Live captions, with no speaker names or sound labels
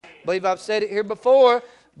I believe I've said it here before,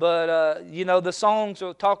 but you know, the songs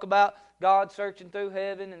will talk about God searching through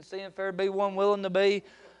heaven and seeing if there be one willing to be.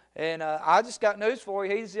 And I just got news for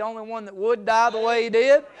you. He's the only one that would die the way He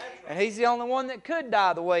did, and He's the only one that could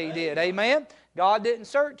die the way He did. Amen. God didn't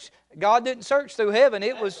search through heaven.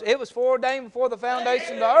 It was foreordained before the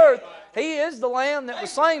foundation of the earth. He is the Lamb that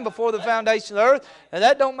was slain before the foundation of the earth. And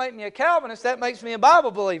that don't make me a Calvinist. That makes me a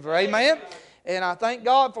Bible believer. Amen. And I thank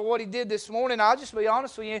God for what He did this morning. I'll just be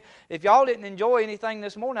honest with you. If y'all didn't enjoy anything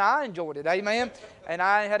this morning, I enjoyed it. Amen. And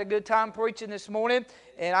I had a good time preaching this morning.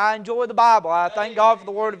 And I enjoy the Bible. I thank God for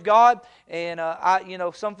the Word of God. And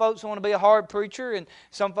some folks want to be a hard preacher, and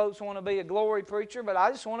some folks want to be a glory preacher, but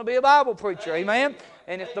I just want to be a Bible preacher. Amen.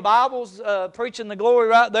 And if the Bible's preaching the glory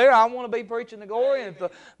right there, I want to be preaching the glory. And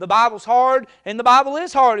if the Bible's hard, and the Bible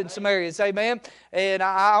is hard in some areas, amen. And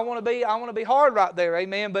I want to be hard right there,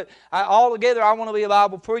 amen. But altogether, I want to be a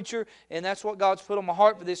Bible preacher, and that's what God's put on my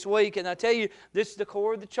heart for this week. And I tell you, this is the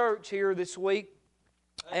core of the church here this week.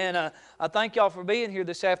 And I thank y'all for being here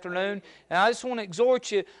this afternoon. And I just want to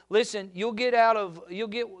exhort you. Listen, you'll get out of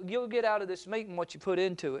this meeting what you put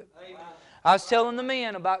into it. Amen. I was telling the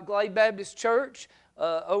men about Glade Baptist Church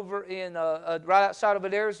over in right outside of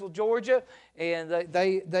Adairsville, Georgia, and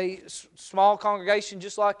they small congregation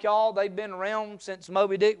just like y'all. They've been around since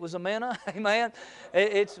Moby Dick was a minnow. Amen.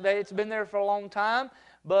 It's been there for a long time,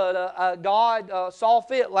 but God saw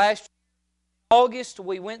fit last August,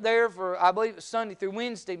 we went there for, I believe it was Sunday through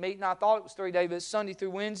Wednesday meeting. I thought it was 3 days, but it's Sunday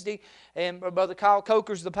through Wednesday. And Brother Kyle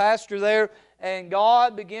Coker's the pastor there. And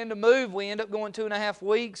God began to move. We ended up going 2.5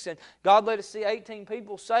 weeks. And God let us see 18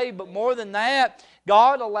 people saved. But more than that,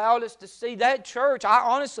 God allowed us to see that church. I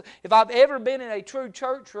honestly, if I've ever been in a true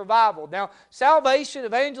church revival. Now, salvation,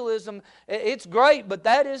 evangelism, it's great, but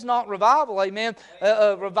that is not revival, amen.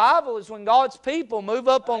 Revival is when God's people move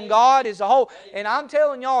up on God as a whole. And I'm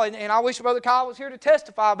telling y'all, and I wish Brother Kyle was here to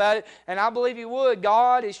testify about it, and I believe he would.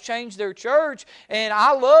 God has changed their church, and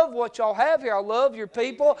I love what y'all have here. I love your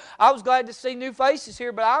people. I was glad to see new faces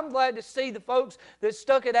here, but I'm glad to see the folks that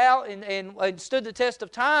stuck it out and stood the test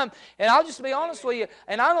of time. And I'll just be honest with you,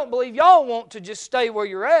 and I don't believe y'all want to just stay where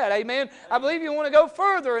you're at, amen. I believe you want to go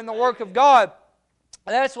further in the work of God.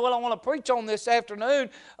 And that's what I want to preach on this afternoon,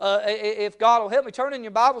 if God will help me. Turn in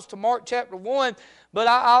your Bibles to Mark chapter 1. But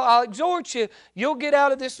I'll exhort you, you'll get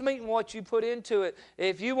out of this meeting what you put into it.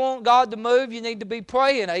 If you want God to move, you need to be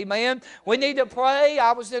praying, amen. We need to pray.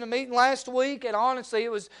 I was in a meeting last week, and honestly, it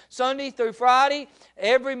was Sunday through Friday.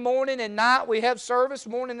 Every morning and night we have service,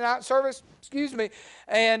 morning and night service,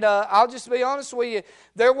 and I'll just be honest with you,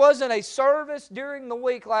 there wasn't a service during the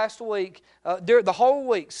week last week, during the whole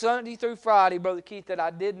week, Sunday through Friday, Brother Keith, that I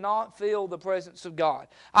did not feel the presence of God.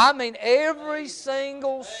 I mean, every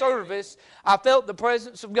single service, I felt the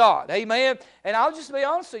presence of God, amen. And I'll just be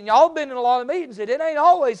honest with you, y'all been in a lot of meetings, and it ain't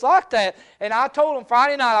always like that. And I told them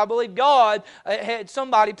Friday night, I believe God had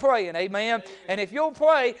somebody praying, amen. And if you'll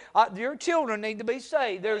pray, your children need to be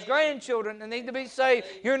saved. There's grandchildren that need to be saved.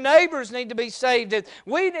 Your neighbors need to be saved. And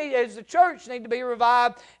we need, as the church, need to be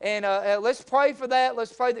revived. And let's pray for that.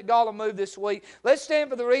 Let's pray that God will move this week. Let's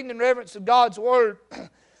stand for the reading and reverence of God's Word.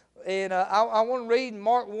 And I want to read in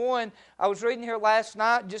Mark 1. I was reading here last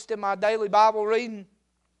night just in my daily Bible reading.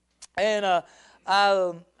 And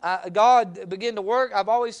God began to work. I've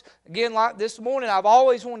always, again like this morning, I've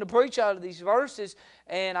always wanted to preach out of these verses.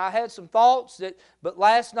 And I had some thoughts but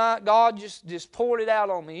last night God just poured it out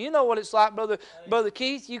on me. You know what it's like, Brother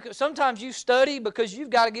Keith. Sometimes you study because you've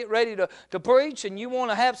got to get ready to preach, and you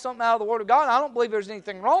want to have something out of the Word of God. And I don't believe there's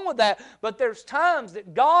anything wrong with that, but there's times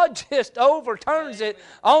that God just overturns it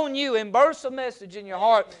on you and bursts a message in your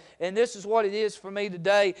heart. And this is what it is for me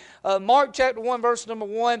today. Mark chapter 1, verse number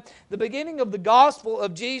 1. The beginning of the gospel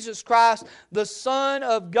of Jesus Christ, the Son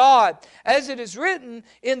of God. As it is written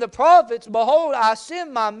in the prophets, behold, I send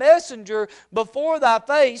my messenger before thy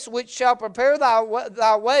face, which shall prepare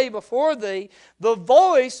thy way before thee. The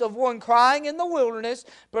voice of one crying in the wilderness,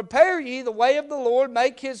 prepare ye the way of the Lord,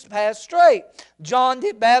 make his path straight. John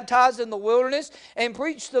did baptize in the wilderness and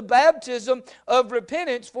preached the baptism of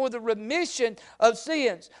repentance for the remission of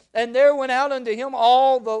sins. And there went out unto him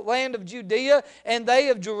all the land of Judea, and they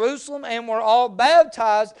of Jerusalem, and were all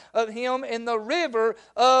baptized of him in the river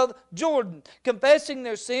of Jordan, confessing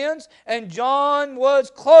their sins. And John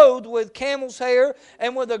was clothed with camel's hair,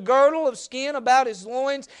 and with a girdle of skin about his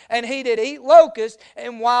loins, and he did eat locusts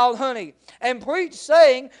and wild honey, and preached,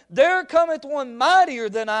 saying, There cometh one mightier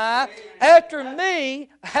than I after me,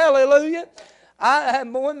 hallelujah, I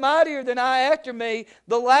am one mightier than I after me,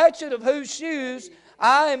 the latchet of whose shoes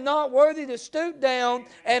I am not worthy to stoop down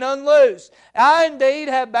and unloose. I indeed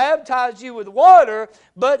have baptized you with water,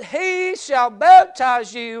 but He shall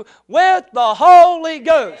baptize you with the Holy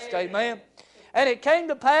Ghost. Amen. And it came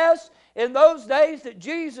to pass in those days that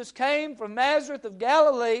Jesus came from Nazareth of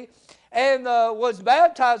Galilee and was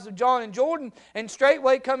baptized of John in Jordan, and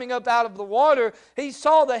straightway coming up out of the water, he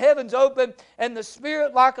saw the heavens open, and the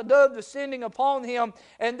Spirit like a dove descending upon him.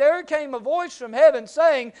 And there came a voice from heaven,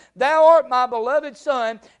 saying, Thou art my beloved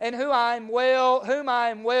Son, in whom I am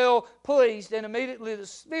well pleased. And immediately the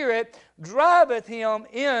Spirit driveth him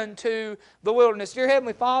into the wilderness. Dear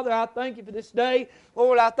Heavenly Father, I thank you for this day.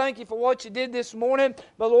 Lord, I thank you for what you did this morning.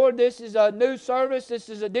 But Lord, this is a new service. This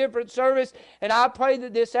is a different service. And I pray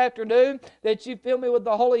that this afternoon that you fill me with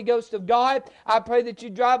the Holy Ghost of God. I pray that you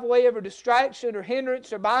drive away every distraction or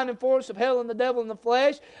hindrance or binding force of hell and the devil in the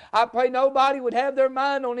flesh. I pray nobody would have their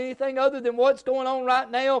mind on anything other than what's going on right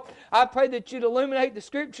now. I pray that you'd illuminate the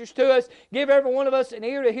Scriptures to us. Give every one of us an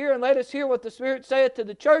ear to hear, and let us hear what the Spirit saith to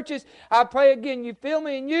the churches. I pray again you fill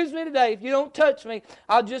me and use me today. If you don't touch me,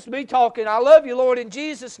 I'll just be talking. I love you, Lord, in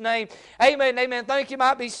Jesus' name. Amen. Amen. Thank you.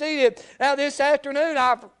 Might be seated. Now this afternoon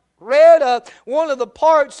I've read one of the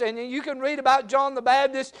parts, and you can read about John the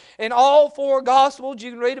Baptist in all four Gospels.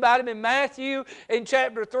 You can read about him in Matthew in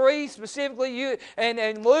chapter 3 specifically,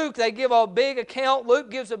 and Luke, they give a big account.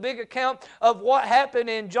 Luke gives a big account of what happened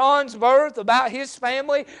in John's birth, about his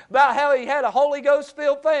family, about how he had a Holy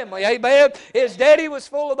Ghost-filled family. Amen. His daddy was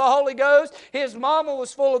full of the Holy Ghost. His mama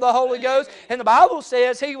was full of the Holy Ghost. And the Bible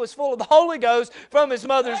says he was full of the Holy Ghost from his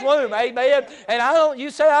mother's womb. Amen. And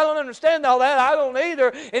you say, I don't understand all that. I don't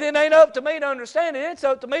either. And it ain't up to me to understand it. It's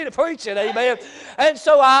up to me to preach it. Amen. And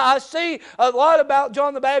so I see a lot about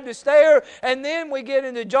John the Baptist there. And then we get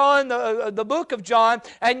into John, the book of John.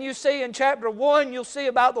 And you see in chapter 1, you'll see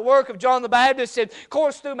about the work of John the Baptist. And of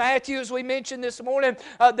course through Matthew, as we mentioned this morning,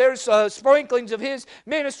 there's sprinklings of his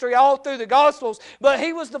ministry all through the Gospels. But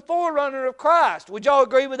he was the forerunner of Christ. Would y'all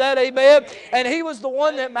agree with that? Amen. And he was the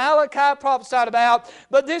one that Malachi prophesied about.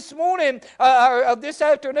 But this morning, this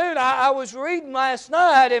afternoon, I was reading last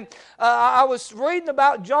night, and I was reading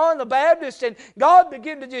about John the Baptist, and God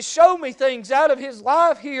began to just show me things out of his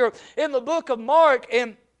life here in the book of Mark,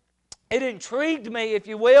 and it intrigued me, if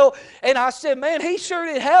you will. And I said, man, he sure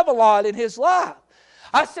did have a lot in his life.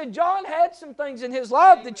 I said, John had some things in his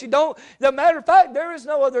life that you don't. As a matter of fact, there is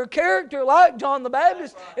no other character like John the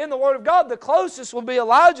Baptist in the Word of God. The closest will be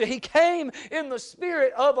Elijah. He came in the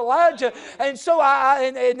spirit of Elijah. And so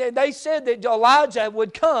and they said that Elijah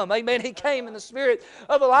would come. Amen. He came in the spirit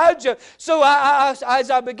of Elijah. So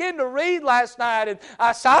as I began to read last night, and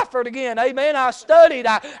I ciphered again. Amen. I studied.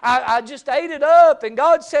 I just ate it up. And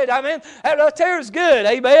God said, amen, that right there is good.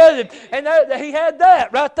 Amen. And he had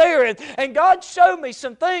that right there. And God showed me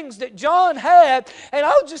some things that John had, and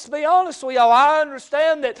I'll just be honest with y'all. I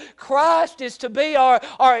understand that Christ is to be our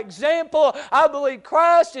example. I believe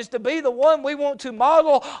Christ is to be the one we want to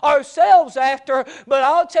model ourselves after. But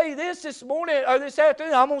I'll tell you this morning, or this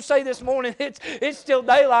afternoon, I'm going to say this morning, it's still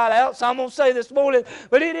daylight out, so I'm going to say this morning,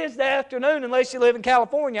 but it is the afternoon unless you live in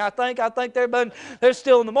California. I think they're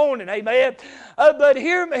still in the morning. Amen. But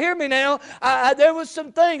hear me now. There was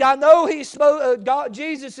some things. I know He spoke.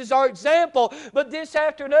 Jesus is our example, but this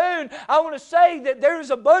afternoon I want to say that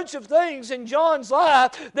there's a bunch of things in John's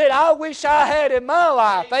life that I wish I had in my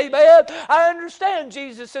life. Amen. I understand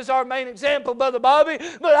Jesus is our main example, Brother Bobby,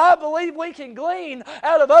 but I believe we can glean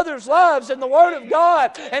out of others' lives in the Word of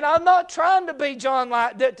God. And I'm not trying to be John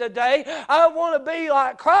like that today. I want to be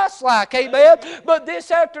like Christ-like. Amen. But this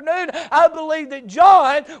afternoon I believe that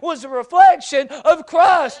John was a reflection of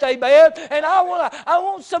Christ. Amen. And I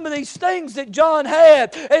want some of these things that John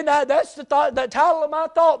had. And that's the title of my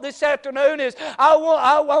thought this afternoon is I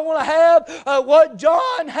want to have what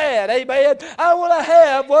John had. Amen. I want to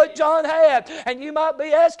have what John had. And you might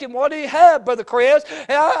be asking, what do you have, Brother Chris?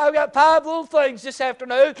 And I've got 5 little things this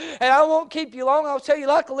afternoon, and I won't keep you long. I'll tell you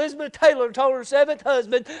like Elizabeth Taylor told her 7th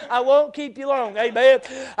husband, I won't keep you long. Amen.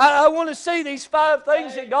 I want to see these 5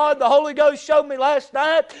 things that God, the Holy Ghost, showed me last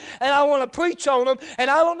night, and I want to preach on them.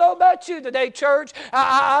 And I don't know about you today, church.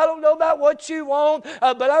 I don't know about what you want,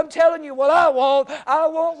 but I'm telling you what I want. I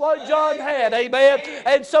want what John had. Amen.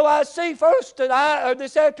 And so I see first tonight, or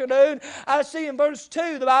this afternoon, I see in verse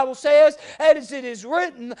 2, the Bible says, as it is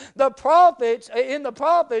written, in the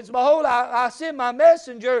prophets, behold, I send my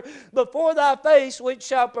messenger before thy face, which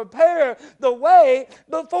shall prepare the way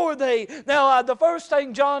before thee. Now, the first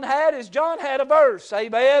thing John had is John had a verse.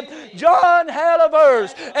 Amen. John had a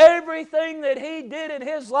verse. Everything that he did in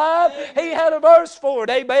his life, he had a verse for it.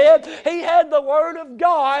 Amen. He had the Word of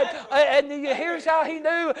God. And here's here's how he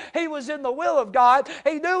knew he was in the will of God.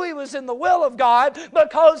 He knew he was in the will of God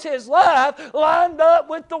because his life lined up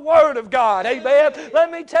with the Word of God. Amen.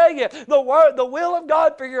 Let me tell you, the will of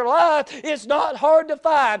God for your life is not hard to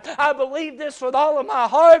find. I believe this with all of my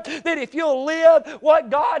heart, that if you'll live what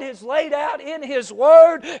God has laid out in His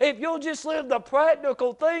Word, if you'll just live the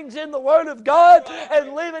practical things in the Word of God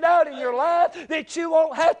and live it out in your life, that you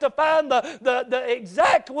won't have to find the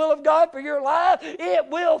exact will of God for your life. It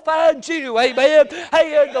will find you. Amen.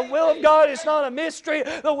 Hey, the will of God is not a mystery.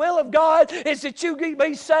 The will of God is that you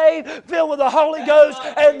be saved, filled with the Holy Ghost,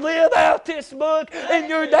 and live out this book in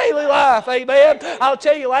your daily life. Amen. I'll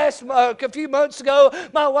tell you, a few months ago,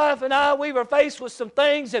 my wife and I, we were faced with some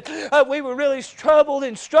things that we were really troubled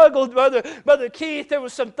and struggled. Brother Keith, there were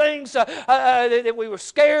some things that we were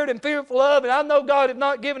scared and fearful of, and I know God had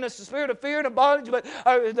not given us the spirit of fear and of bondage, but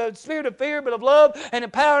the spirit of fear, but of love and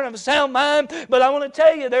of power and of a sound mind. But I want to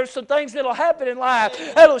tell you, there's some things that'll happen in life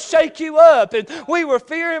that'll shake you up. And we were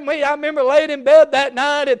fearing. I remember laying in bed that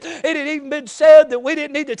night, and it had even been said that we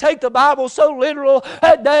didn't need to take the Bible so literal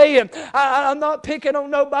that day. And I'm not picking on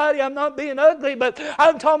nobody. I'm not being ugly, but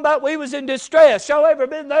I'm talking about we was in distress. Y'all ever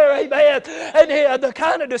been there? Amen. And the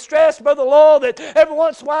kind of distress, Brother Law, that every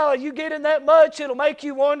once in a while you get in that much, it'll make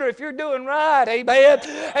you wonder if you're doing right. Amen.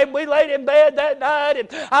 And we laid in bed that night,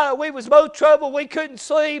 and we was both troubled. We couldn't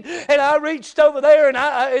sleep. And I reached over there,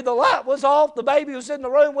 and the light was off. The baby was in the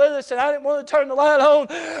room with us, and I didn't want to turn the light on.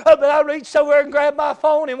 But I reached over there and grabbed my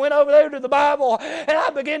phone and went over there to the Bible. And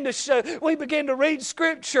we began to read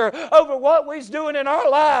Scripture over what we was doing in our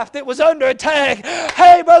life that was under attack.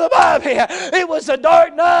 Hey, Brother Bobby, it was a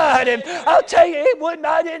dark night, and I'll tell you,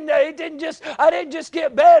 I didn't just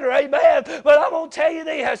get better, amen. But I'm gonna tell you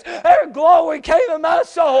this: her glory came in my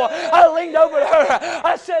soul. I leaned over to her.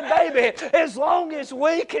 I said, "Baby, as long as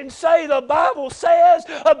we can say the Bible says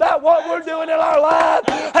about what we're doing in our life,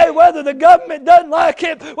 hey, whether the government doesn't like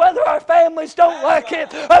it, whether our families don't like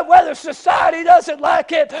it, whether society doesn't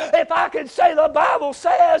like it, if I can say the Bible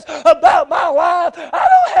says about my life, I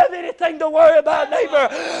don't have anything to worry about, neighbor."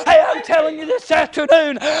 Hey, I'm telling you this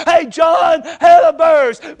afternoon, hey, John had a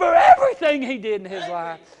burst for everything he did in his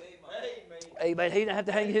life. Amen. He didn't have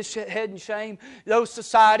to hang his head in shame. Though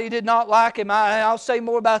society did not like him, I'll say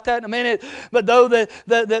more about that in a minute. But though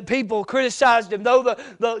the people criticized him, though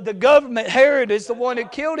the government, Herod is the one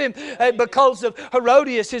that killed him because of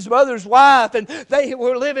Herodias, his brother's wife, and they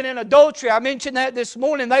were living in adultery. I mentioned that this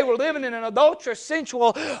morning. They were living in an adulterous,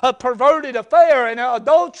 sensual, perverted affair, and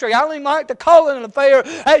adultery. I don't even like to call it an affair.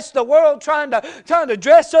 It's the world trying to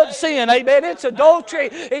dress up sin. Amen. It's adultery.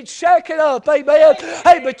 It's shacking up. Amen.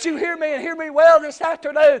 Hey, but you hear me and hear me well this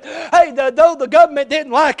afternoon. Hey, though the government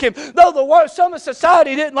didn't like him, though some of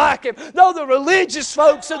society didn't like him, though the religious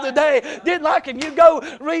folks of the day didn't like him, you go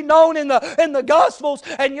reading on in the Gospels,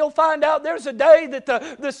 and you'll find out there's a day that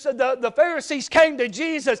the Pharisees came to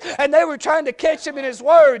Jesus, and they were trying to catch him in his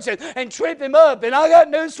words and trip him up. And I got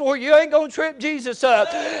news for you: you ain't going to trip Jesus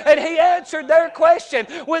up. And he answered their question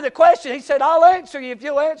with a question. He said, "I'll answer you if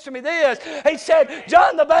you'll answer me this." He said,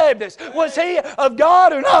 "John the Baptist, was he of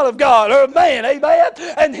God or not of God, or of man?" Amen.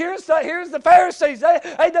 And here's the Pharisees.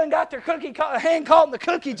 They done got their hand caught in the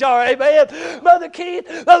cookie jar. Amen. Brother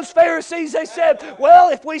Keith, those Pharisees, they said, "Well,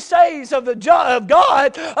 if we say he's of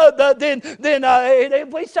God, then if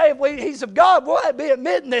we say he's of God, we'll have to be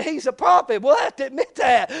admitting that he's a prophet. We'll have to admit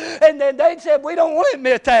that." And then they said, "We don't want to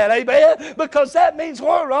admit that, amen, because that means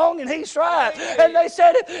we're wrong and he's right." And they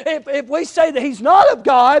said, if we say that he's not of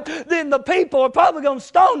God, then the people are probably going to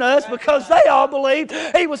stone us because they all believed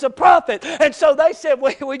he was a prophet. And so they said,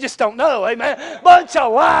 we just don't know, amen. Bunch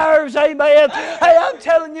of liars, amen. Hey, I'm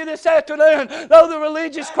telling you this afternoon, though the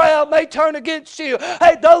religious crowd may turn against you,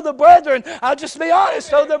 hey, though the brethren, I'll just be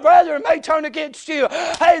honest, though the brethren may turn against you,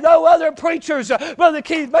 hey, though other preachers, Brother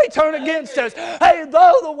Keith, may turn against us, hey,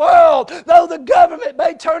 though the world, though the government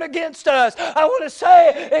may turn against us, I want to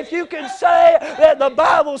say, if you can say that the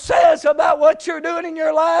Bible says about what you're doing in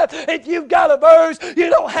your life, if you've got a verse, you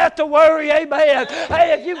don't have to worry, amen.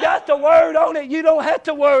 Hey, if you've got the word on it, you don't have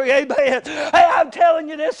to worry, amen. Hey, I'm telling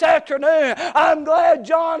you this afternoon, I'm glad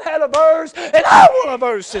John had a verse, and I want a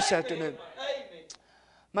verse this afternoon.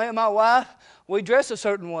 Me and my wife, we dress a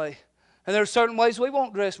certain way. And there are certain ways we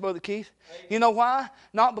won't dress, Brother Keith. You know why?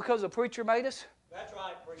 Not because a preacher made us. That's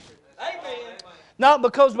right, preacher. Amen. Not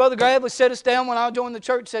because Brother Gradley set us down when I joined the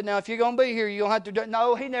church, said, "Now, if you're going to be here, you're going to have to do."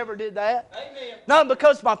 No, he never did that. Amen. Not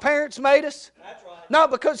because my parents made us. That's right. Not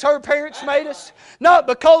because her parents made us. Not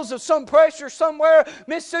because of some pressure somewhere.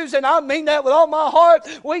 Miss Susan, I mean that with all my heart.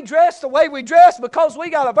 We dress the way we dress because we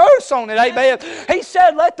got a verse on it. Amen. He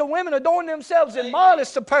said, let the women adorn themselves in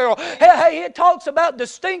modest apparel. Hey, it talks about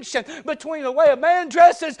distinction between the way a man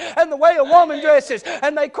dresses and the way a woman dresses.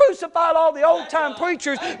 And they crucified all the old time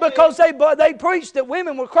preachers because they preached that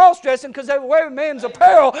women were cross-dressing because they were wearing men's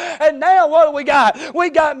apparel. And now what do we got? We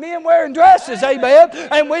got men wearing dresses, amen.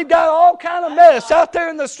 And we've got all kind of mess out there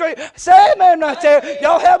in the street. Say amen right there.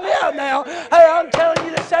 Y'all help me out now. Hey, I'm telling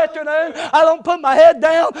you this afternoon, I don't put my head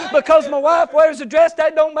down because my wife wears a dress.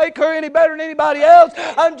 That don't make her any better than anybody else.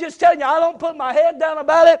 I'm just telling you, I don't put my head down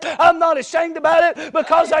about it. I'm not ashamed about it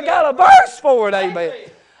because I got a verse for it, amen.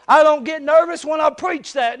 I don't get nervous when I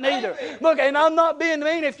preach that neither. Look, and I'm not being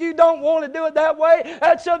mean. If you don't want to do it that way,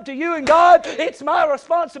 that's up to you and God. It's my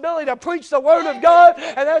responsibility to preach the Word of God,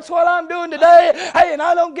 and that's what I'm doing today. Hey, and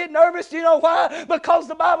I don't get nervous. You know why? Because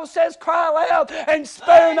the Bible says, cry loud and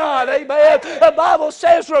spare not. Amen. The Bible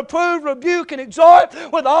says, reprove, rebuke, and exhort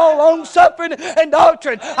with all long-suffering and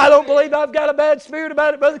doctrine. I don't believe I've got a bad spirit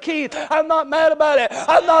about it, Brother Keith. I'm not mad about it.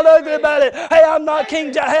 I'm not ugly about it. Hey,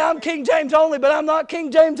 I'm King James only, but I'm not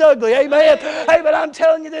King James ugly. Amen. Hey, but I'm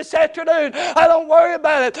telling you this afternoon, I don't worry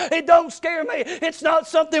about it. It don't scare me. It's not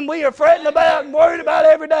something we are fretting about and worried about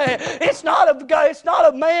every day. It's not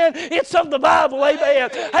of man. It's of the Bible. Amen.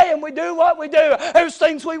 Hey, and we do what we do. There's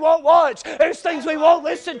things we won't watch. There's things we won't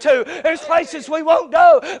listen to. There's places we won't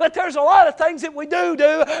go. But there's a lot of things that we do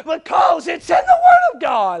because it's in the Word of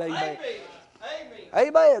God. Amen.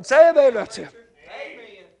 Amen. Say amen right there.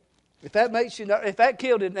 If that makes you, if that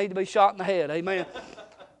killed it, need to be shot in the head. Amen.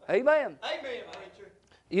 Amen. Amen, preacher.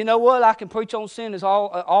 You know what? I can preach on sin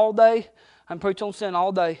all day. I can preach on sin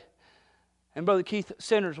all day. And Brother Keith,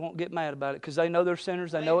 sinners won't get mad about it because they know they're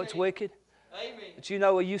sinners. They know it's wicked. Amen. But you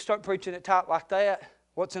know, when you start preaching it tight like that,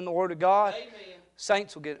 what's in the Word of God,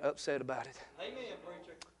 saints will get upset about it. Amen,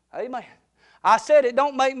 preacher. Amen. I said it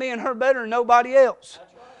don't make me and her better than nobody else.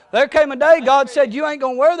 There came a day God said, you ain't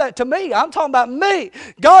going to wear that to me. I'm talking about me.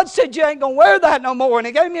 God said you ain't going to wear that no more. And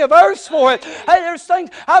He gave me a verse for it. Hey, there's things.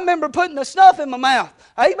 I remember putting the snuff in my mouth.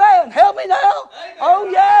 Amen. Help me now. Amen. Oh,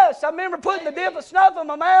 yes. I remember putting the dip of snuff in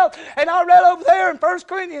my mouth. And I read over there in 1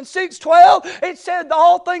 Corinthians 6:12. It said,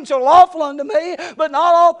 all things are lawful unto me, but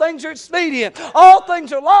not all things are expedient. All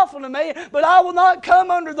things are lawful to me, but I will not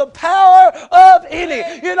come under the power of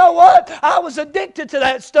any. You know what? I was addicted to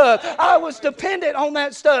that stuff. I was dependent on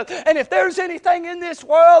that stuff. And if there's anything in this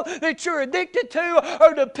world that you're addicted to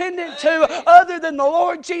or dependent to other than the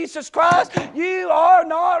Lord Jesus Christ, you are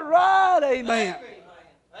not right. Amen.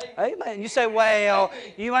 Amen. You say, well,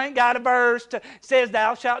 you ain't got a verse that says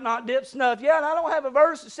thou shalt not dip snuff. Yeah, and I don't have a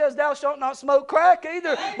verse that says thou shalt not smoke crack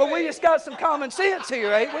either. But we just got some common sense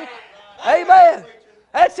here, ain't we? Amen.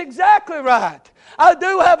 That's exactly right. I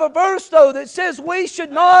do have a verse, though, that says we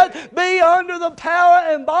should not be under the power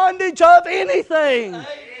and bondage of anything.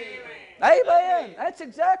 Amen. That's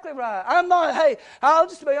exactly right. I'm not, hey,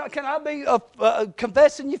 can I be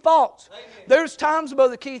confessing you faults? There's times,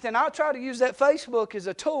 Brother Keith, and I try to use that Facebook as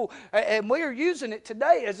a tool, and we're using it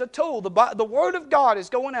today as a tool. The Word of God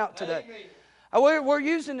is going out today. We're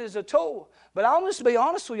using it as a tool. But I want to be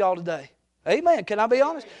honest with y'all today. Amen. Can I be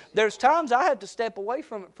honest? There's times I have to step away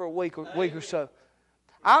from it for a week or so.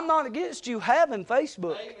 I'm not against you having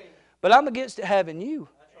Facebook, but I'm against it having you.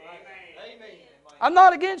 I'm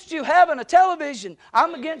not against you having a television.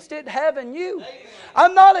 I'm against it having you.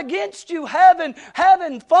 I'm not against you having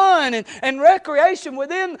fun and recreation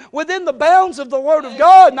within the bounds of the Word of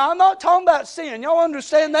God. Now, I'm not talking about sin. Y'all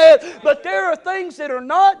understand that? But there are things that are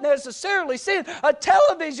not necessarily sin. A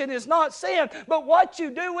television is not sin, but what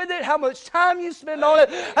you do with it, how much time you spend on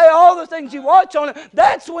it, hey, all the things you watch on it,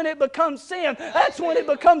 that's when it becomes sin. That's when it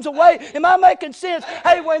becomes a way. Am I making sense?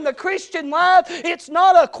 Hey, when the Christian life, it's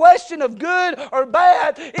not a question of good or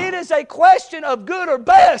bad. It is a question of good or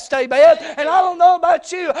best, amen. And I don't know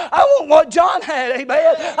about you. I want what John had,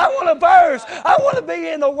 amen. I want a verse. I want to be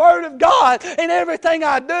in the Word of God in everything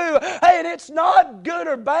I do. Hey, and it's not good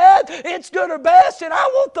or bad. It's good or best, and I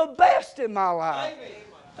want the best in my life.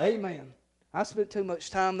 Amen. I spent too much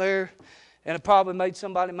time there, and it probably made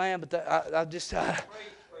somebody mad, but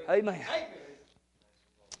amen.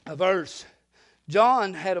 A verse.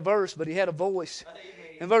 John had a verse, but he had a voice.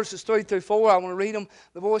 In verses 3 through 4, I want to read them.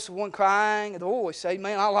 The voice of one crying, the voice,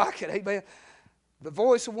 amen, I like it, amen. The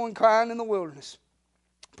voice of one crying in the wilderness.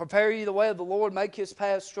 Prepare ye the way of the Lord, make His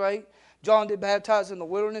path straight. John did baptize in the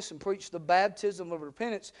wilderness and preach the baptism of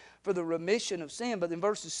repentance for the remission of sin. But in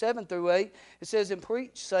verses 7 through 8, it says, and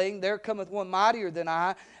preach, saying, there cometh one mightier than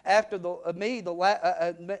I, after me, the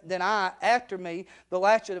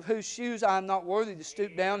latchet of whose shoes I am not worthy to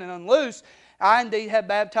stoop down and unloose. I indeed have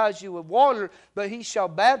baptized you with water, but he shall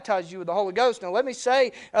baptize you with the Holy Ghost. Now let me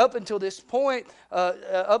say, up until this point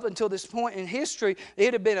in history,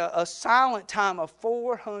 it had been a silent time of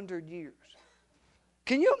 400 years.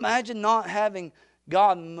 Can you imagine not having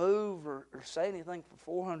God move or say anything for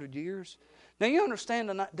 400 years? Now you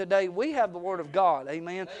understand today we have the Word of God,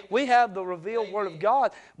 amen? We have the revealed Word of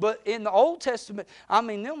God. But in the Old Testament, I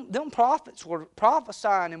mean, them prophets were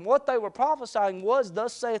prophesying, and what they were prophesying was,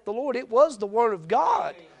 thus saith the Lord. It was the Word of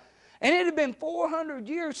God. And it had been 400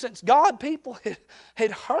 years since people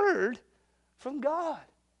had heard from God.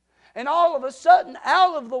 And all of a sudden,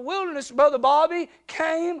 out of the wilderness, Brother Bobby,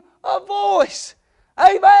 came a voice.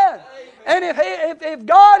 Amen. And if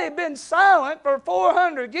God had been silent for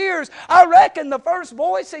 400 years, I reckon the first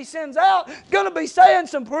voice He sends out is going to be saying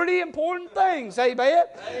some pretty important things. Amen.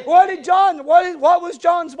 What was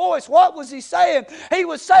John's voice? What was he saying? He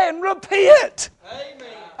was saying, repent. Amen.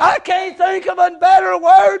 I can't think of a better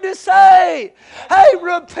word to say. Hey,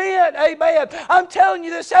 repent. Amen. I'm telling you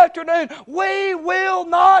this afternoon, we will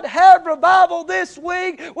not have revival this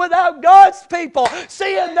week without God's people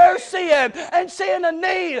seeing their sin and seeing a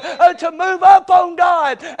need to move up on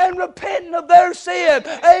God and repenting of their sin.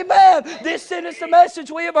 Amen. This sin is the message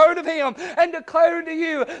we have heard of Him and declaring to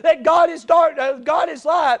you that God is God is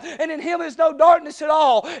light, and in Him is no darkness at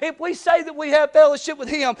all. If we say that we have fellowship with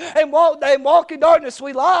Him and walk in darkness,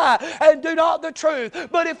 we lie and do not the truth.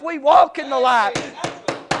 But if we walk in the light,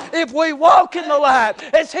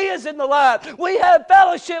 as He is in the light, we have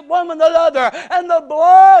fellowship one with another, and the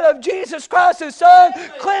blood of Jesus Christ, His Son,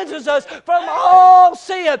 cleanses us from all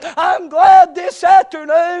sin. I'm glad this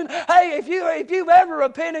afternoon, hey, if you've ever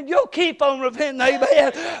repented, you'll keep on repenting,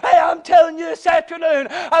 amen. Hey, I'm telling you this afternoon,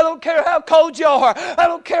 I don't care how cold you are, I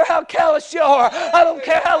don't care how callous you are, I don't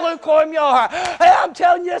care how lukewarm you are. Hey, I'm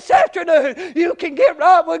telling you this afternoon, you can get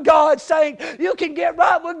right with God, saint. You can get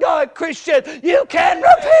right with God, Christian. You can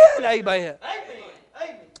repent. Amen.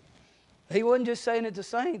 Amen. He wasn't just saying it to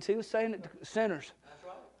saints, He was saying it to sinners. That's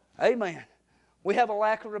right. Amen. We have a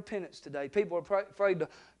lack of repentance today. People are afraid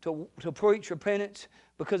to preach repentance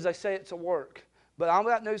because they say it's a work. But I've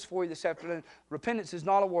got news for you this afternoon. Repentance is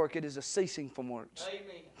not a work, it is a ceasing from works.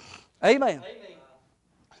 Amen. Amen.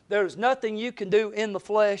 There's nothing you can do in the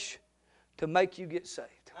flesh to make you get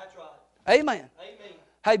saved. That's right. Amen. Amen.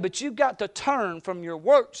 Hey, but you've got to turn from your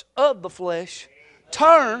works of the flesh,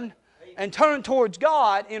 turn towards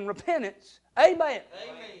God in repentance. Amen. Amen.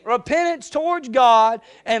 Repentance towards God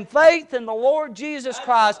and faith in the Lord Jesus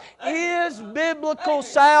Christ is biblical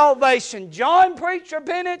salvation. John preached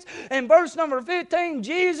repentance in verse number 15.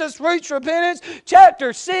 Jesus preached repentance.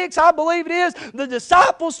 Chapter 6, I believe it is, the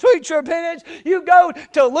disciples preach repentance. You go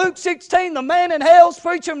to Luke 16, the man in hell's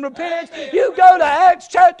preaching repentance. You go to Acts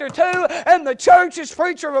chapter 2, and the church is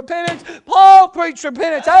preaching repentance. Paul preached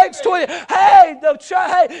repentance. Acts 20. Hey,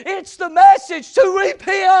 it's the message to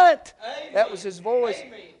repent. That was his voice.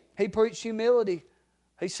 Amen. He preached humility.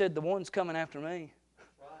 He said, the one's coming after me.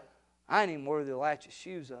 Right. I ain't even worthy to latch his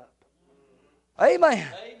shoes up. Amen.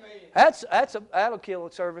 Amen. That'll kill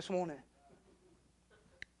a service, won't it?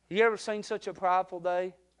 You ever seen such a prideful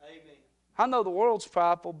day? Amen. I know the world's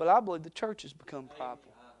prideful, but I believe the church has become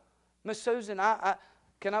prideful. Miss Susan,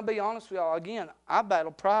 can I be honest with y'all? Again, I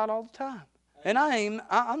battle pride all the time. And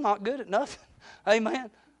I'm not good at nothing.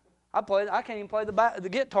 Amen. I can't even play the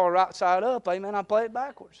guitar right side up. Amen. I play it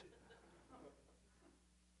backwards.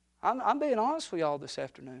 I'm being honest with y'all this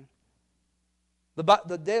afternoon.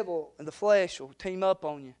 The devil and the flesh will team up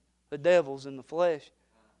on you. The devil's in the flesh.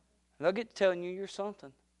 And they'll get to telling you you're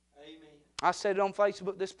something. Amen. I said it on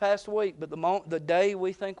Facebook this past week, but the day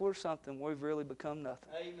we think we're something, we've really become nothing.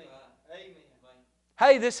 Amen. Amen.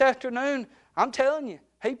 Hey, this afternoon, I'm telling you,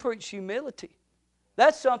 he preached humility.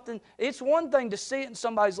 That's something, it's one thing to see it in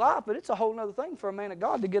somebody's life, but it's a whole other thing for a man of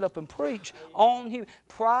God to get up and preach on him.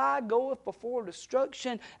 Pride goeth before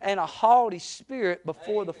destruction, and a haughty spirit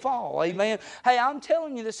before the fall. Amen. Hey, I'm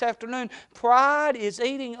telling you this afternoon, pride is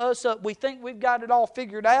eating us up. We think we've got it all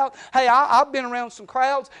figured out. Hey, I've been around some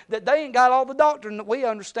crowds that they ain't got all the doctrine that we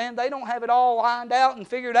understand. They don't have it all lined out and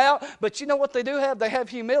figured out, but you know what they do have? They have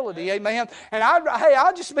humility. Amen. And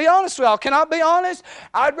I'll just be honest with y'all. Can I be honest?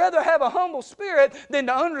 I'd rather have a humble spirit than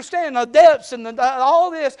to understand the depths and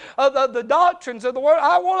all this of the doctrines of the Word.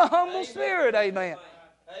 I want a humble spirit. Amen.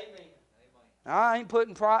 Amen. Now, I ain't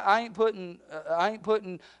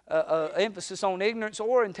putting emphasis on ignorance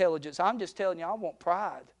or intelligence. I'm just telling you, I want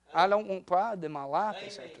pride. I don't want pride in my life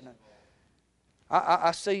this afternoon.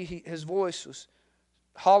 I see his voice was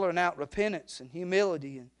hollering out repentance and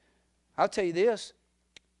humility. And I'll tell you this,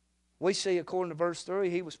 we see according to verse 3,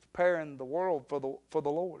 he was preparing the world for the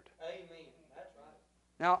Lord. Amen. That's right.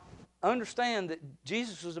 Now, understand that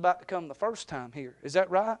Jesus was about to come the first time here. Is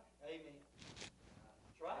that right? Amen.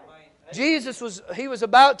 That's right. Jesus was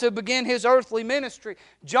about to begin his earthly ministry.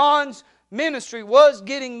 John's ministry was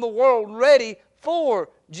getting the world ready for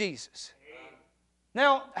Jesus.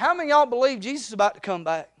 Now, how many of y'all believe Jesus is about to come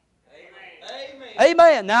back? Amen.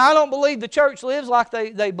 Amen. Now, I don't believe the church lives like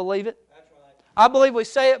they believe it. That's right. I believe we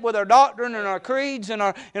say it with our doctrine and our creeds and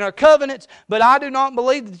our covenants, but I do not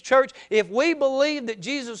believe that the church, if we believe that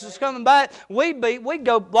Jesus is coming back, we'd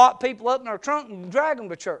go lock people up in our trunk and drag them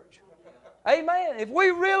to church. Amen. If we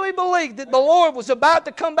really believed that the Lord was about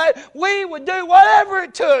to come back, we would do whatever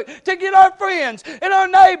it took to get our friends and our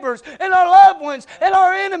neighbors and our loved ones and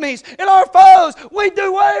our enemies and our foes. We'd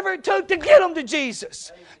do whatever it took to get them to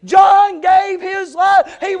Jesus. John gave his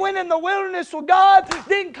life. He went in the wilderness with God,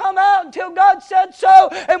 didn't come out until God said so.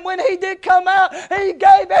 And when he did come out, he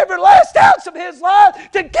gave every last ounce of his life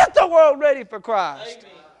to get the world ready for Christ.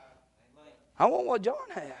 Amen. I want what John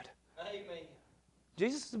had. Amen.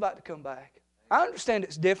 Jesus is about to come back. I understand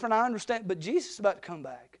it's different. I understand, but Jesus is about to come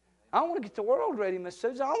back. I want to get the world ready, Miss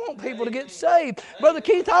Susan. I want people to get saved. Brother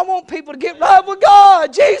Keith, I want people to get right with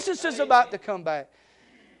God. Jesus is about to come back.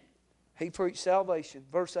 He preached salvation.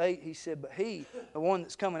 Verse 8, he said, but he, the one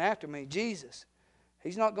that's coming after me, Jesus,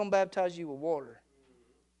 he's not going to baptize you with water.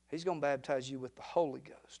 He's going to baptize you with the Holy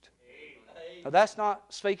Ghost. Now, that's not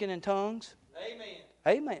speaking in tongues. Amen.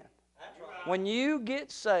 Amen. That's right. When you get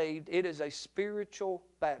saved, it is a spiritual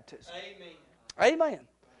baptism. Amen. Amen.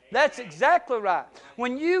 That's exactly right.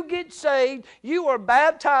 When you get saved, you are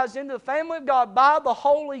baptized into the family of God by the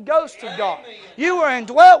Holy Ghost of God. You are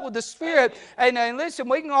indwelt with the Spirit. And listen,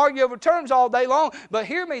 we can argue over terms all day long, but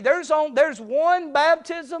hear me, there's one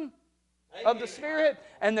baptism of the Spirit,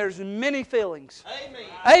 and there's many fillings. Amen.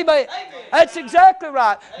 Amen. That's exactly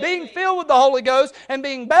right. Being filled with the Holy Ghost and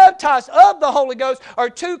being baptized of the Holy Ghost are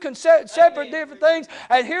two separate different things.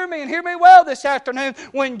 And hear me well this afternoon.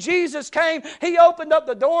 When Jesus came, He opened up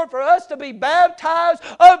the door for us to be baptized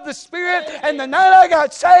of the Spirit. And the night I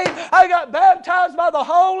got saved, I got baptized by the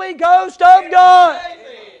Holy Ghost of God.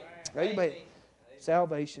 Amen.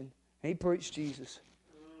 Salvation. He preached Jesus.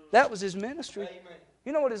 That was His ministry.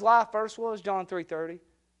 You know what His life verse was? John 3:30.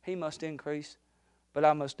 He must increase, but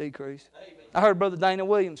I must decrease. Amen. I heard Brother Dana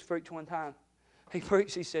Williams preach one time. He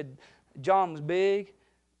preached, he said, John was big,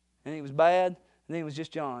 and he was bad, and then he was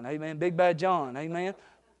just John. Amen. Big bad John. Amen.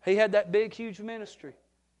 He had that big, huge ministry.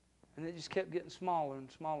 And it just kept getting smaller and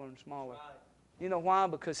smaller and smaller. Right. You know why?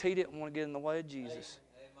 Because he didn't want to get in the way of Jesus.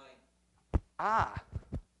 Amen.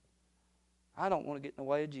 I don't want to get in the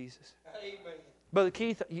way of Jesus. Amen. Brother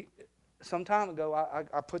Keith, some time ago,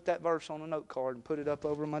 I put that verse on a note card and put it up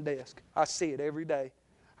over my desk. I see it every day.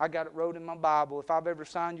 I got it wrote in my Bible. If I've ever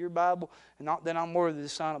signed your Bible, and not that I'm worthy to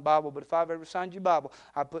sign a Bible, but if I've ever signed your Bible,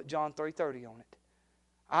 I put John 3:30 on it.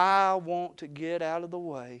 I want to get out of the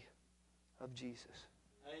way of Jesus.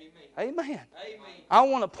 Amen. Amen. Amen. I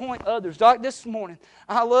want to point others. Like this morning,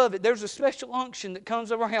 I love it. There's a special unction that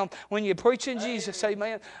comes around when you're preaching Jesus.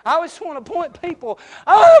 Amen. I just want to point people.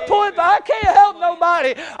 I can't help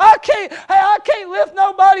nobody. I can't lift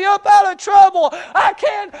nobody up out of trouble. I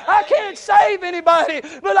can't save anybody.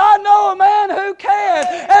 But I know a man who can,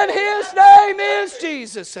 and his name is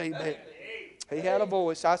Jesus. Amen. He had a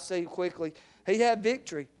voice. I see quickly. He had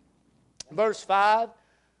victory. Verse 5.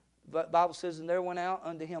 The Bible says, and there went out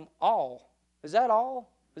unto him all. Is that all?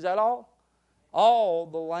 Is that all? All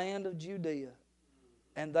the land of Judea,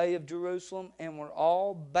 and they of Jerusalem, and were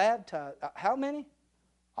all baptized. How many?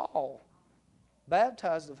 All.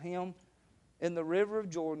 Baptized of him in the river of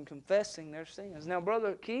Jordan, confessing their sins. Now,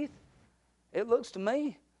 Brother Keith, it looks to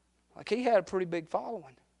me like he had a pretty big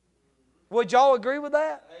following. Would y'all agree with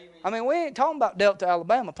that? Amen. I mean, we ain't talking about Delta,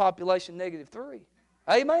 Alabama, population -3.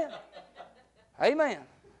 Amen. Amen.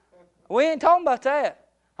 We ain't talking about that.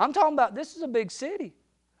 I'm talking about this is a big city.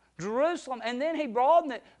 Jerusalem. And then he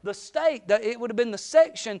broadened it, the state. It would have been the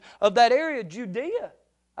section of that area, Judea.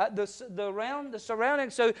 The surrounding.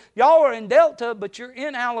 So y'all are in Delta, but you're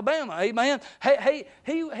in Alabama. Amen.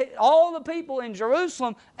 All the people in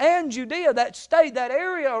Jerusalem and Judea, that state, that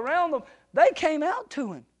area around them, they came out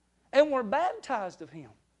to him and were baptized of him.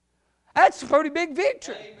 That's a pretty big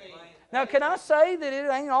victory. Amen. Now, can I say that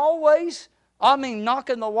it ain't always,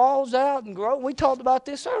 knocking the walls out and growing? We talked about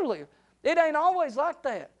this earlier. It ain't always like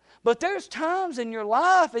that. But there's times in your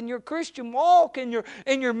life, in your Christian walk, in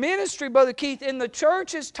your ministry, Brother Keith, in the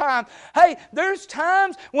church's time. Hey, there's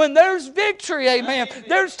times when there's victory, amen.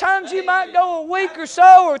 There's times you might go a week or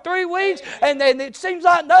so or 3 weeks, and then it seems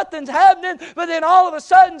like nothing's happening, but then all of a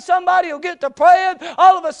sudden somebody will get to praying.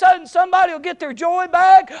 All of a sudden somebody will get their joy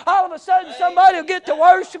back. All of a sudden somebody will get to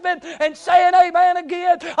worshiping and saying amen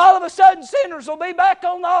again. All of a sudden sinners will be back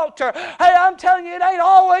on the altar. Hey, I'm telling you, it ain't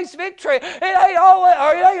always victory. It ain't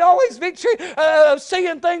always victory of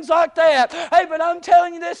seeing things like that. Hey, but I'm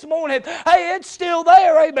telling you this morning, hey, it's still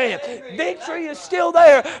there, amen. Victory is still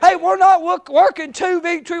there. Hey, we're not working to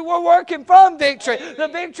victory, we're working from victory. The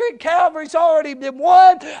victory at Calvary's already been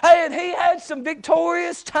won. Hey, and He had some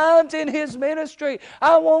victorious times in His ministry.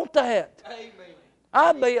 I want that.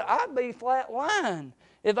 I'd be flat lying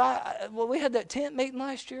if we had that tent meeting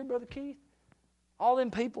last year, Brother Keith. All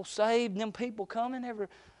them people saved, them people coming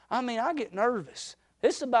I get nervous.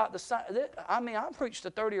 It's about I preach to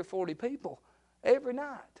 30 or 40 people every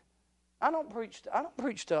night. I don't preach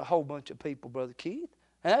to a whole bunch of people, Brother Keith.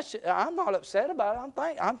 And I'm not upset about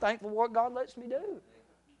it. I'm thankful for what God lets me do.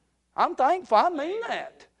 I'm thankful. I mean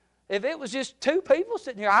that. If it was just 2 people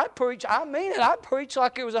sitting here, I'd preach. I mean it. I'd preach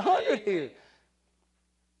like there was 100 here.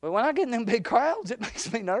 But when I get in them big crowds, it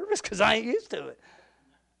makes me nervous because I ain't used to it.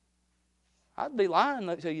 I'd be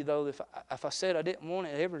lying to you, though, if I said I didn't want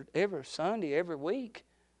it every Sunday, every week.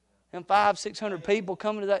 And 500-600 people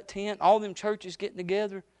coming to that tent, all them churches getting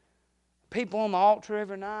together, people on the altar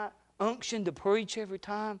every night, unction to preach every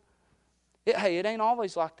time. Hey, it ain't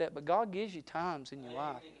always like that, but God gives you times in your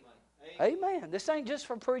life. Amen. This ain't just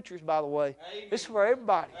for preachers, by the way. This is for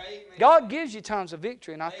everybody. God gives you times of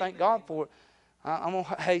victory, and I thank God for it. I'm going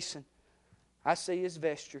to hasten. I see His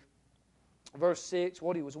vesture. Verse 6,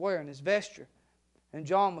 what He was wearing, His vesture. And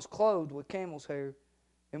John was clothed with camel's hair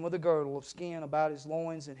and with a girdle of skin about his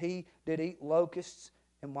loins, and he did eat locusts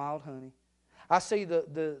and wild honey. I see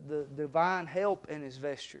the divine help in His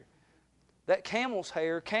vesture. That camel's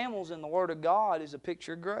hair, camels in the Word of God, is a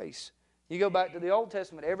picture of grace. You go back to the Old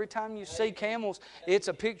Testament, every time you see camels, it's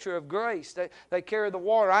a picture of grace. They carry the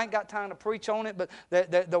water. I ain't got time to preach on it, but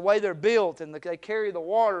the way they're built, and they carry the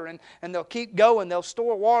water, and they'll keep going. They'll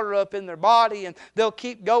store water up in their body, and they'll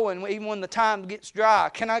keep going even when the time gets dry.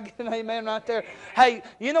 Can I get an amen right there? Hey,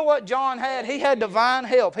 you know what John had? He had divine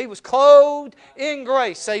help. He was clothed in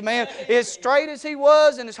grace, amen. As straight as he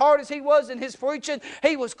was and as hard as he was in his preaching,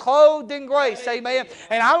 he was clothed in grace, amen.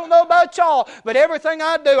 And I don't know about y'all, but everything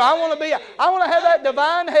I do, I want to have that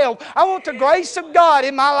divine help. I want the grace of God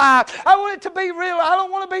in my life. I want it to be real. I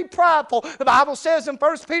don't want to be prideful. The Bible says in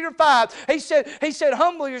 1 Peter 5, He said,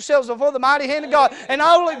 humble yourselves before the mighty hand of God, and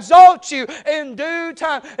I will exalt you in due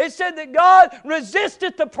time. It said that God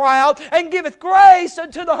resisteth the proud and giveth grace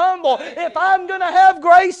unto the humble. If I'm going to have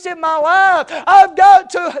grace in my life, I've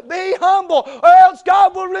got to be humble, or else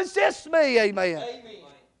God will resist me. Amen.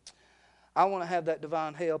 I want to have that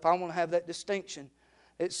divine help. I want to have that distinction.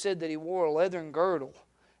 It said that He wore a leathern girdle.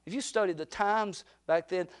 If you study the times back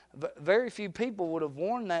then, very few people would have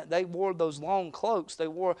worn that. They wore those long cloaks. They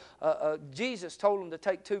wore, Jesus told them to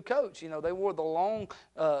take 2 coats. They wore the long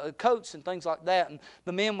coats and things like that. And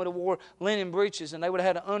the men would have wore linen breeches, and they would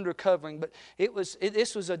have had an undercovering. But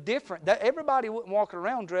this was a different, everybody wouldn't walk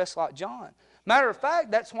around dressed like John. Matter of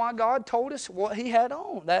fact, that's why God told us what he had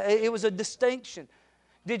on. It was a distinction.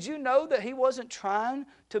 Did you know that he wasn't trying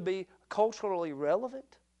to be culturally relevant?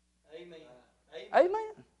 Amen.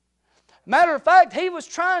 Amen. Matter of fact, he was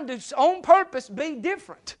trying to, on purpose, be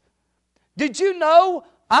different. Did you know?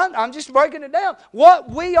 I'm just breaking it down. What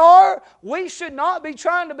we are, we should not be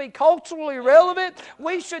trying to be culturally relevant.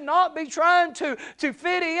 We should not be trying to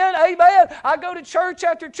fit in. Amen. I go to church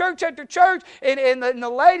after church after church, and the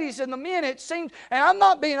ladies and the men, it seems, and I'm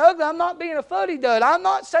not being ugly, I'm not being a fuddy-dud. I'm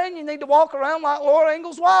not saying you need to walk around like Laura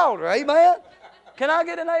Ingalls Wilder. Amen. Can I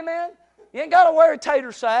get an amen? You ain't got to wear a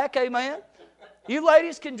tater sack. Amen. You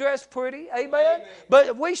ladies can dress pretty. Amen.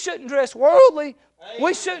 But we shouldn't dress worldly.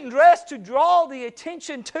 We shouldn't dress to draw the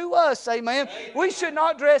attention to us, amen. We should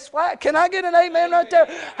not dress flat. Can I get an amen right there?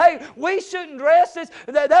 Hey, we shouldn't dress this.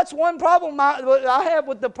 That's one problem I have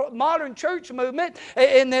with the modern church movement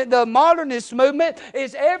and the modernist movement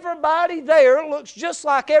is everybody there looks just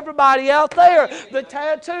like everybody out there. The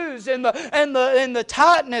tattoos and the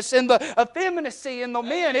tightness and the effeminacy in the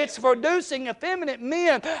men. It's producing effeminate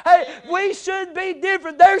men. Hey, we should be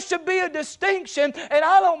different. There should be a distinction, and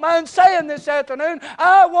I don't mind saying this afternoon,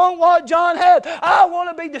 I want what John had. I want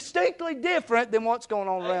to be distinctly different than what's going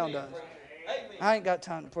on around us. I ain't got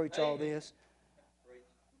time to preach all this.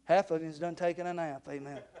 Half of you's done taking a nap.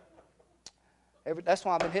 Amen. That's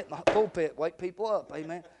why I've been hitting the pulpit, wake people up,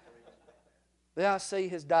 amen. Then I see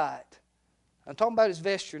his diet. I'm talking about his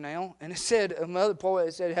vesture now, and it said, another poet,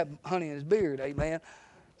 it said he had honey in his beard, amen.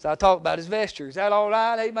 So I talk about his vesture. Is that all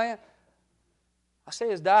right, amen? I say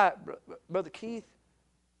his diet, Brother Keith,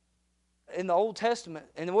 in the Old Testament,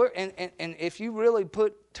 and if you really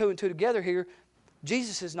put two and two together here,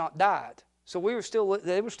 Jesus has not died. So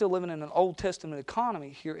they were still living in an Old Testament economy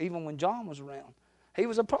here, even when John was around. He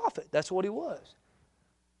was a prophet. That's what he was.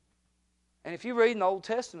 And if you read in the Old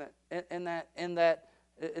Testament, in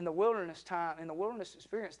the wilderness time, in the wilderness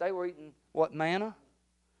experience, they were eating what, manna?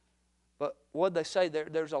 But what did they say?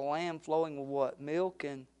 There's a lamb flowing with what? Milk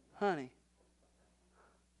and honey.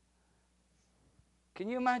 Can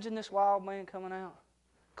you imagine this wild man coming out,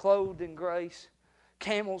 clothed in grace,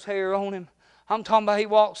 camel's hair on him? I'm talking about he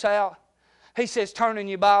walks out. He says, turn in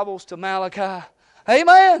your Bibles to Malachi.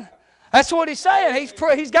 Amen. That's what he's saying.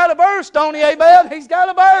 He's got a verse, don't he? Amen. He's got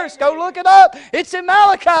a verse. Go look it up. It's in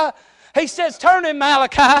Malachi. He says, turn in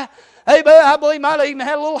Malachi. Amen. I believe he might have even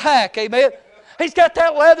had a little hack. Amen. He's got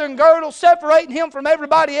that leathern girdle separating him from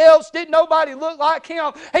everybody else. Didn't nobody look like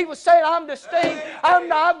him. He was saying, I'm distinct.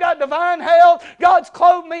 I've got divine health. God's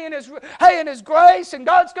clothed me in His grace, and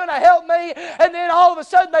God's going to help me. And then all of a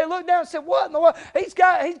sudden they looked down and said, what in the world? He's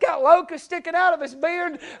got locusts sticking out of his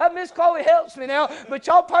beard. Miss Chloe helps me now, but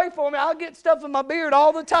y'all pray for me. I'll get stuff in my beard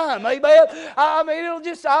all the time. Amen. I mean,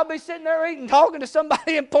 I'll be sitting there eating, talking to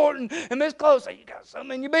somebody important, and Miss Chloe say, you got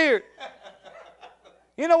something in your beard.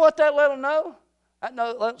 You know what that let them know?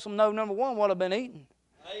 That lets them know, number one, what I've been eating.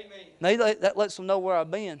 Amen. That lets them know where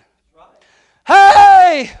I've been. Right.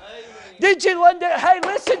 Hey! Amen. Hey,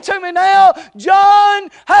 listen to me now. John,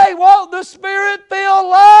 walked the Spirit-filled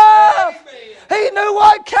life. Amen. He knew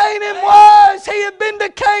what Canaan was. He had been to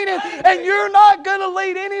Canaan. Amen. And you're not going to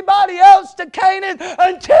lead anybody else to Canaan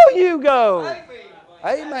until you go.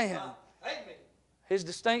 Amen. Amen. His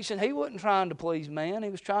distinction, he wasn't trying to please man.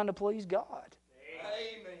 He was trying to please God.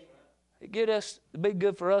 It'd be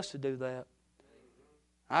good for us to do that.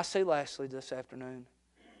 I see lastly this afternoon,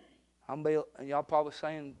 y'all probably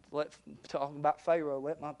saying, talking about Pharaoh,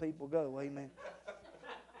 let my people go. Amen.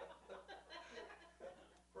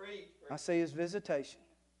 I see his visitation.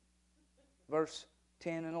 Verse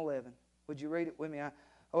 10 and 11. Would you read it with me? I'm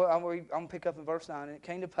going to pick up in verse 9. And it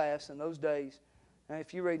came to pass in those days, and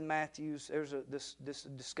if you read Matthew's, there's this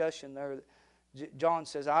discussion there. John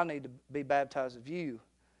says, I need to be baptized of you.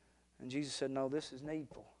 And Jesus said, no, this is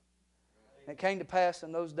needful. And it came to pass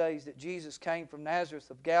in those days that Jesus came from Nazareth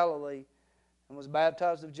of Galilee and was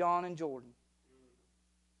baptized of John in Jordan.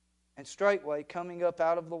 And straightway, coming up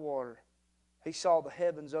out of the water, he saw the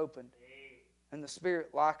heavens opened, and the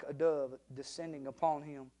Spirit like a dove descending upon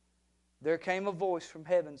him. There came a voice from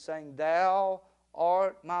heaven saying, Thou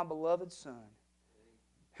art my beloved Son,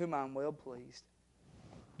 whom I am well pleased.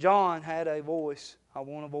 John had a voice. I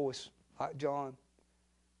want a voice like John.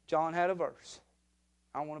 John had a verse.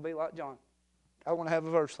 I want to be like John. I want to have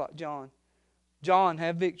a verse like John. John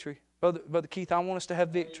had victory. Brother Keith, I want us to have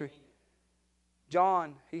victory.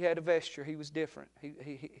 John, he had a vesture. He was different.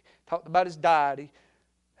 He talked about his diet.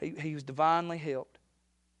 He was divinely helped.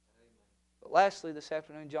 But lastly, this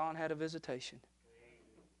afternoon, John had a visitation.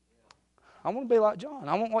 I want to be like John.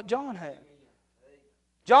 I want what John had.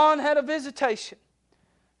 John had a visitation.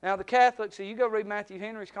 Now the Catholics, so you go read Matthew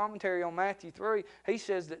Henry's commentary on Matthew 3, he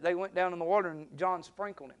says that they went down in the water and John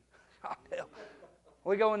sprinkled him.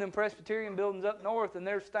 We go in them Presbyterian buildings up north and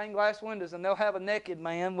there's stained glass windows and they'll have a naked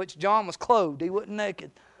man, which John was clothed. He wasn't naked.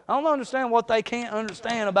 I don't understand what they can't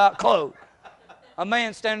understand about clothes. A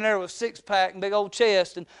man standing there with a six-pack and big old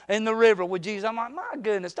chest and in the river with Jesus. I'm like, my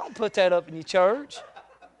goodness, don't put that up in your church.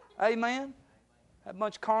 Amen? That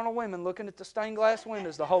bunch of carnal women looking at the stained glass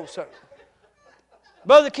windows the whole service.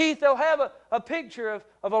 Brother Keith, they'll have a picture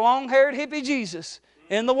of a long-haired hippie Jesus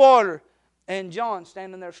in the water and John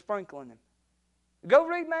standing there sprinkling him. Go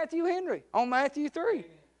read Matthew Henry on Matthew 3.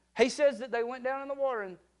 He says that they went down in the water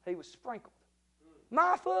and he was sprinkled.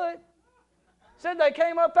 My foot. Said they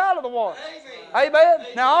came up out of the water. Amen.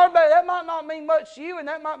 Now, that might not mean much to you and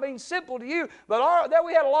that might mean simple to you, but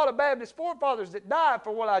we had a lot of Baptist forefathers that died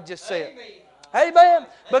for what I just said. Amen.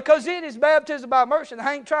 Because it is baptism by immersion.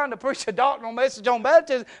 I ain't trying to preach a doctrinal message on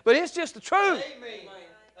baptism, but it's just the truth.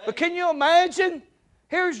 But can you imagine?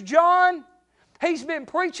 Here's John. He's been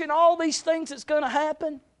preaching all these things that's going to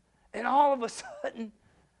happen, and all of a sudden,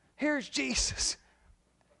 here's Jesus.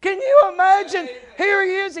 Can you imagine? Here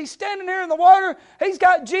he is. He's standing there in the water. He's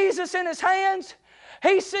got Jesus in his hands.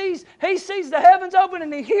 He sees the heavens open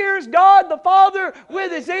and he hears God the Father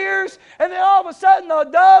with his ears. And then all of a sudden the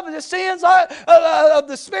dove descends of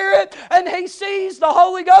the Spirit and he sees the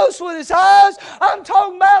Holy Ghost with his eyes. I'm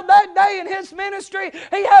talking about that day in his ministry.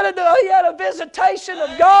 He had a visitation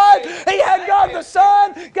of God. He had God the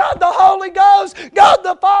Son, God the Holy Ghost, God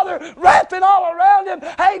the Father wrapping all around him.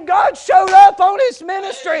 Hey, God showed up on his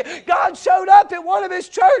ministry. God showed up at one of his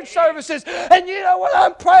church services. And you know what?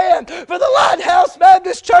 I'm praying for the Lighthouse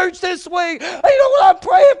Baptist Church this week. You know what? I'm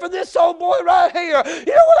praying for this old boy right here. You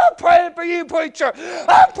know what? I'm praying for you, preacher.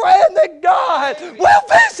 I'm praying that God will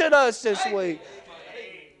visit us this week.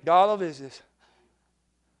 God will visit us.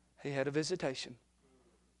 He had a visitation.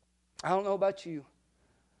 I don't know about you.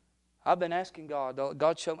 I've been asking God.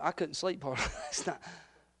 God showed me. I couldn't sleep hard last night.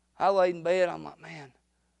 I laid in bed. I'm like, man,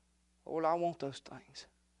 Lord, I want those things.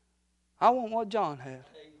 I want what John had.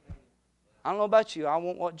 I don't know about you. I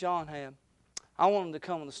want what John had. I want him to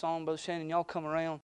come with a song. Brother Shannon, y'all come around.